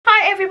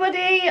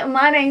everybody,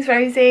 my name's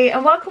Rosie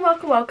and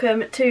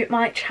welcome to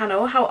my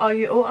channel. How are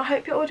you all? I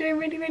hope you're all doing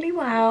really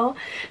well.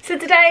 So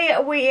today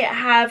we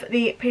have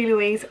the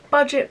Plouise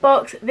budget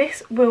box.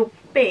 This will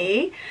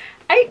be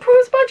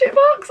April's budget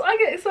box. I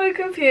get so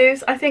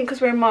confused. I think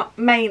because we're in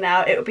May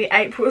now, it will be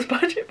April's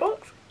budget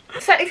box.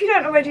 So if you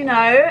don't already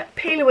know,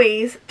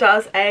 Plouise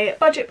does a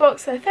budget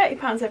box, so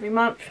 £30 every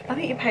month. I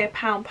think you pay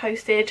 £1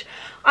 postage.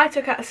 I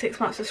took out a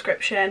 6-month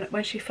subscription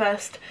when she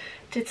first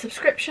did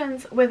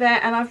subscriptions with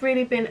it, and I've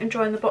really been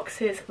enjoying the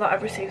boxes that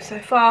I've received so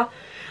far.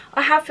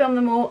 I have filmed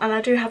them all and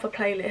I do have a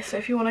playlist, so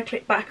if you want to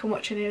click back and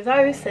watch any of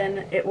those,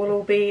 then it will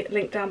all be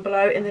linked down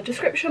below in the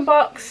description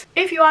box.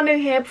 If you are new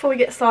here, before we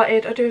get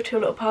started, I do have 2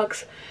 little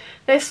pugs.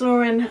 They're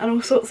snoring and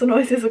all sorts of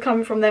noises are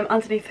coming from them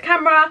underneath the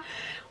camera.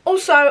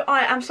 Also,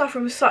 I am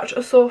suffering with such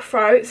a sore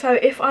throat, so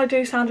if I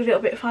do sound a little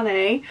bit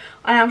funny,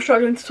 I am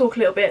struggling to talk a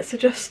little bit, so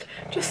just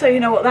so you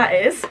know what that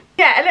is.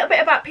 Yeah, a little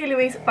bit about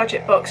Plouise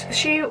budget box.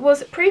 She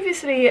was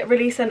previously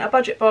releasing a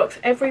budget box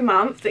every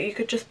month that you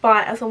could just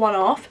buy as a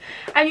one-off,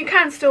 and you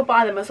can still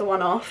buy them as a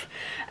one-off.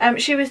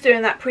 She was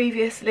doing that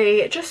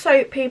previously just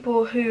so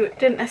people who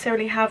didn't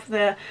necessarily have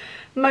the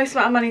most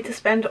amount of money to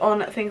spend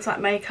on things like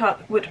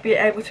makeup would be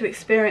able to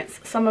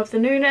experience some of the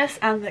newness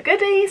and the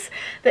goodies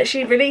that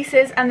she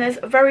releases. And there's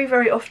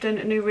very often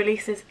new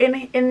releases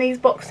in these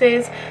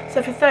boxes,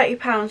 so for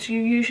 £30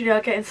 you usually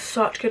are getting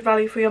such good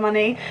value for your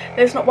money.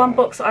 There's not one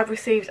box that I've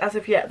received as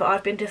of yet that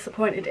I've been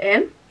disappointed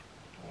in.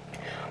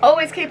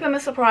 Always keep them a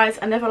surprise.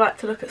 I never like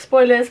to look at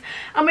spoilers,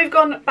 and we've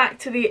gone back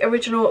to the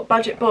original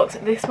budget box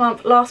this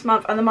month. Last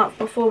month and the month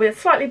before we had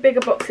slightly bigger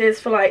boxes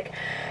for like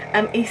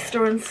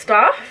Easter and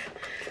stuff.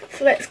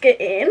 So let's get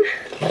in.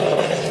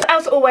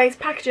 As always,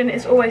 packaging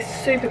is always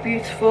super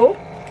beautiful,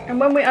 and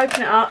when we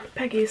open it up,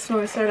 Peggy is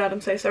snoring so loud,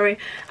 I'm so sorry.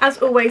 As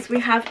always, we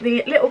have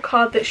the little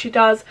card that she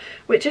does,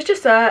 which is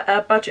just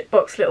a budget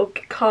box little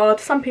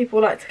card. Some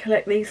people like to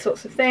collect these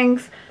sorts of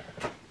things.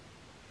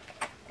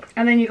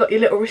 And then you've got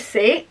your little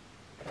receipt.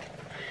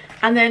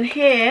 And then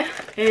here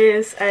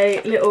is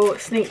a little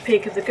sneak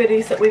peek of the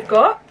goodies that we've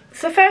got.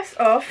 So first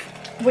off,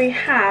 we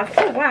have,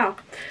 oh wow.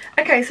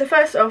 Okay, so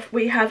first off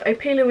we have a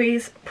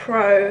Plouise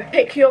Pro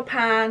Pick Your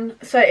Pan.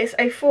 So it's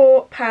a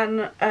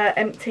 4-pan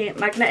empty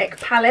magnetic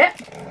palette.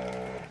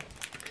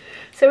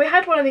 So we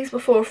had one of these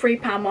before, a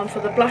 3-pan one for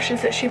the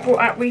blushes that she brought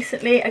out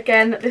recently.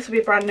 Again, this will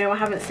be brand new, I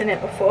haven't seen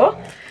it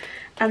before.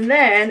 And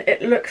then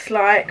it looks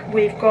like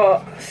we've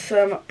got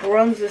some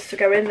bronzers to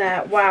go in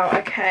there. Wow,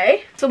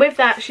 okay. So with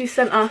that, she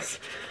sent us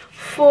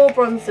 4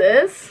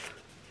 bronzers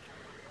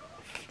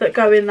that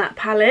go in that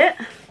palette.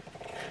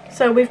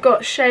 So we've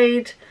got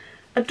shade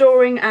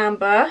Adoring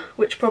Amber,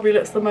 which probably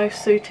looks the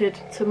most suited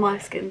to my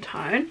skin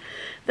tone.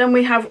 Then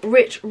we have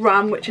Rich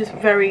Rum, which is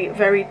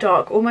very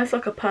dark, almost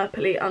like a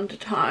purpley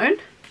undertone.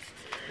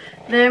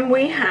 Then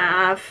we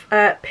have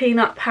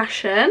Peanut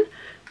Passion,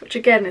 which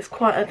again is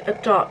quite a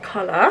dark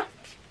colour.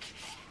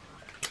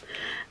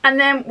 And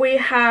then we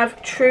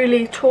have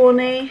Truly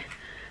Tawny,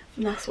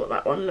 and that's what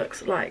that one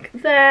looks like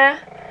there.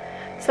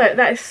 So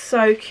that is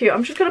so cute.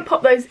 I'm just going to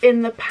pop those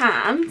in the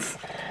pans.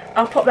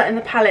 I'll pop that in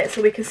the palette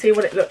so we can see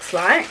what it looks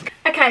like.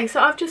 Okay,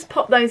 so I've just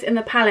popped those in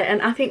the palette,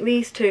 and I think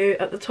these 2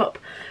 at the top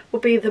will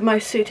be the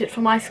most suited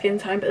for my skin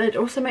tone, but they'd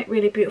also make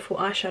really beautiful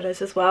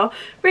eyeshadows as well.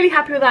 Really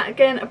happy with that.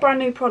 Again, a brand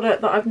new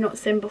product that I've not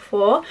seen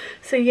before.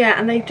 So yeah,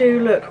 and they do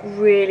look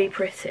really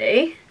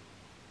pretty.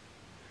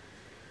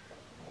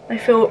 They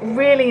feel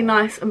really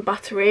nice and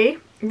buttery,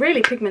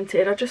 really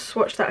pigmented. I just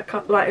swatched that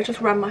I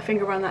just ran my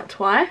finger around that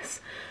twice.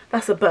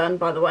 That's a burn,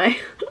 by the way.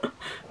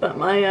 But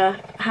my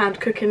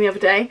hand cooking the other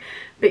day.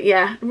 But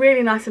yeah,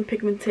 really nice and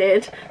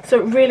pigmented.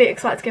 So really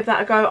excited to give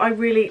that a go. I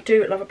really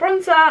do love a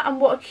bronzer, and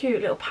what a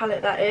cute little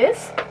palette that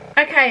is.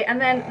 Okay, and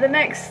then the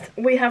next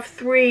we have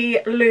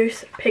 3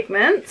 loose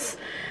pigments.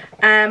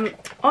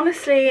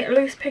 Honestly,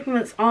 loose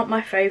pigments aren't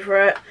my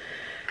favourite.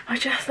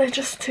 They're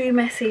just too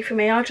messy for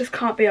me. I just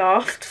can't be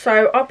arsed.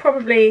 So I'll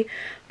probably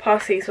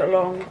pass these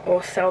along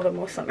or sell them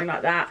or something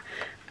like that.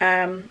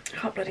 I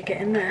can't bloody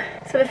get in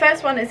there. So the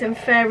first one is in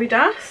Fairy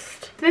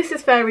Dust. This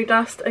is Fairy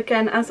Dust.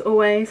 Again, as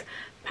always,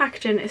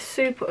 packaging is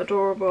super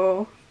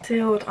adorable.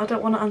 Sealed. I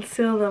don't want to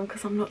unseal them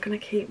because I'm not going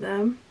to keep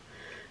them.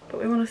 But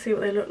we want to see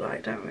what they look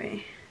like, don't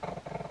we?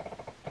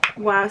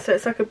 Wow, so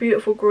it's like a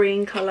beautiful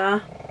green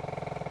colour.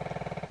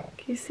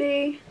 Can you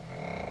see?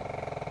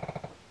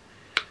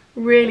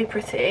 Really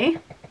pretty.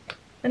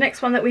 The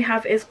next one that we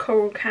have is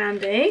Coral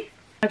Candy.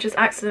 I just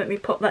accidentally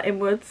popped that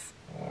inwards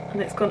and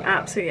it's gone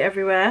absolutely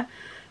everywhere.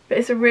 But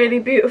it's a really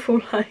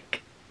beautiful,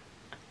 like,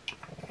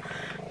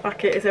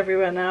 fuck it, it's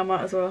everywhere now,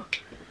 might as well.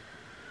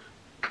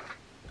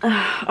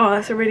 Oh,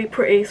 that's a really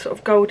pretty sort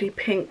of goldy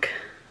pink.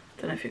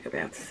 I don't know if you could be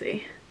able to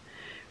see.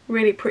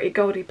 Really pretty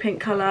goldy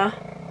pink colour.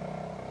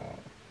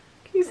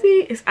 Can you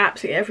see? It's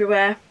absolutely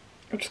everywhere.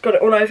 I've just got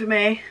it all over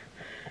me.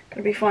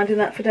 Gonna be finding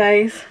that for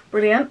days.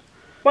 Brilliant.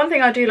 One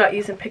thing I do like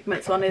using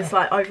pigments on is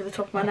like over the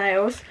top of my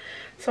nails,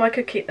 so I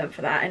could keep them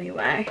for that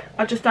anyway.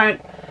 I just don't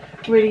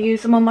really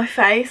use them on my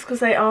face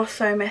because they are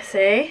so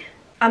messy,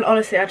 and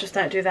honestly I just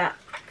don't do that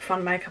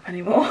fun makeup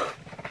anymore.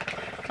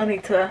 I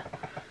need to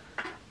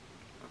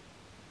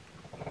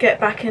get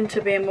back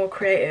into being more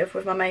creative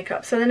with my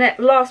makeup. So the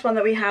last one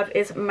that we have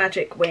is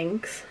Magic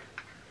Wings.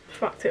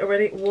 Fucked it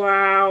already.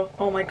 Wow.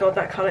 Oh my god,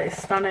 that colour is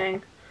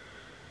stunning.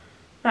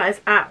 That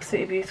is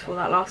absolutely beautiful,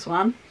 that last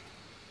one.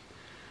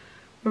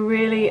 A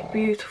really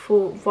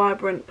beautiful,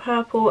 vibrant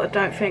purple. I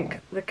don't think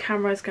the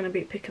camera is going to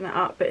be picking that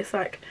up, but it's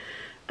like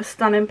a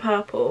stunning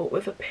purple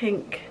with a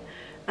pink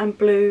and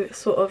blue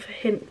sort of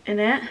hint in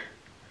it.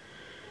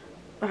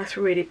 That's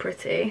really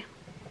pretty.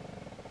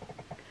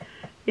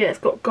 Yeah, it's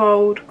got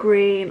gold,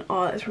 green.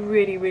 Oh, it's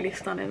really, really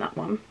stunning, that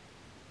one.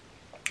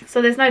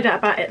 So there's no doubt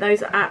about it,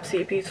 those are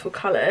absolutely beautiful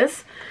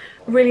colours.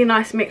 Really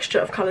nice mixture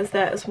of colours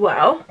there as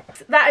well.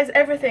 That is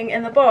everything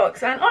in the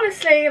box, and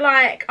honestly,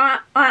 like, I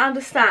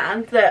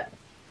understand that,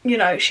 you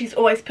know, she's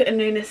always putting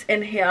newness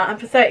in here, and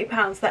for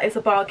 £30 that is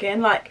a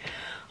bargain. Like,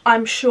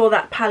 I'm sure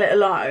that palette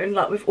alone,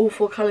 like with all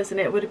 4 colours in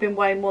it, would have been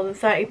way more than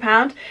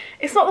 £30.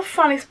 It's not the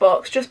funnest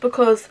box just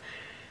because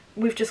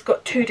we've just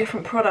got 2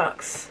 different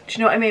products. Do you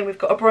know what I mean? We've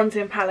got a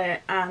bronzing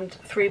palette and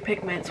 3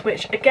 pigments,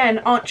 which again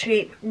aren't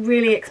cheap,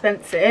 really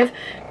expensive,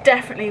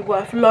 definitely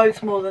worth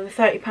loads more than the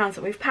 £30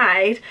 that we've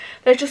paid.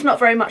 There's just not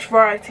very much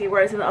variety,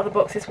 whereas in the other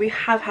boxes we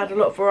have had a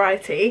lot of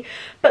variety.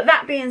 But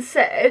that being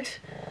said,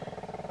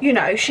 you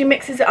know, she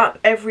mixes it up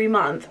every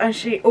month and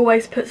she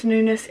always puts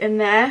newness in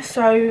there,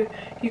 so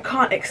you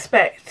can't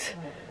expect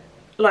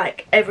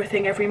like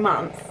everything every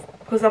month,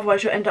 because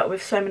otherwise you'll end up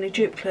with so many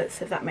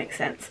duplicates, if that makes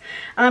sense.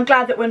 And I'm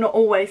glad that we're not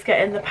always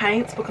getting the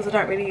paints, because I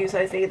don't really use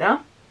those either.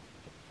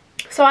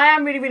 So I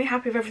am really, really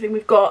happy with everything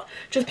we've got.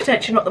 Just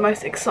potentially not the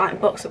most exciting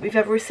box that we've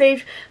ever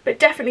received, but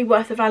definitely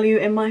worth the value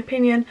in my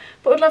opinion.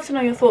 But I'd love to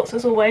know your thoughts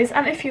as always,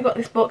 and if you got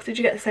this box, did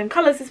you get the same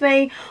colours as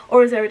me,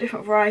 or is there a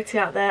different variety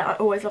out there? I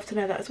always love to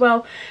know that as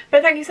well.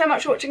 But thank you so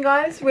much for watching,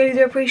 guys, really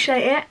do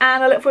appreciate it,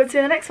 and I look forward to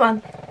seeing the next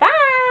one.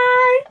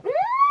 Bye!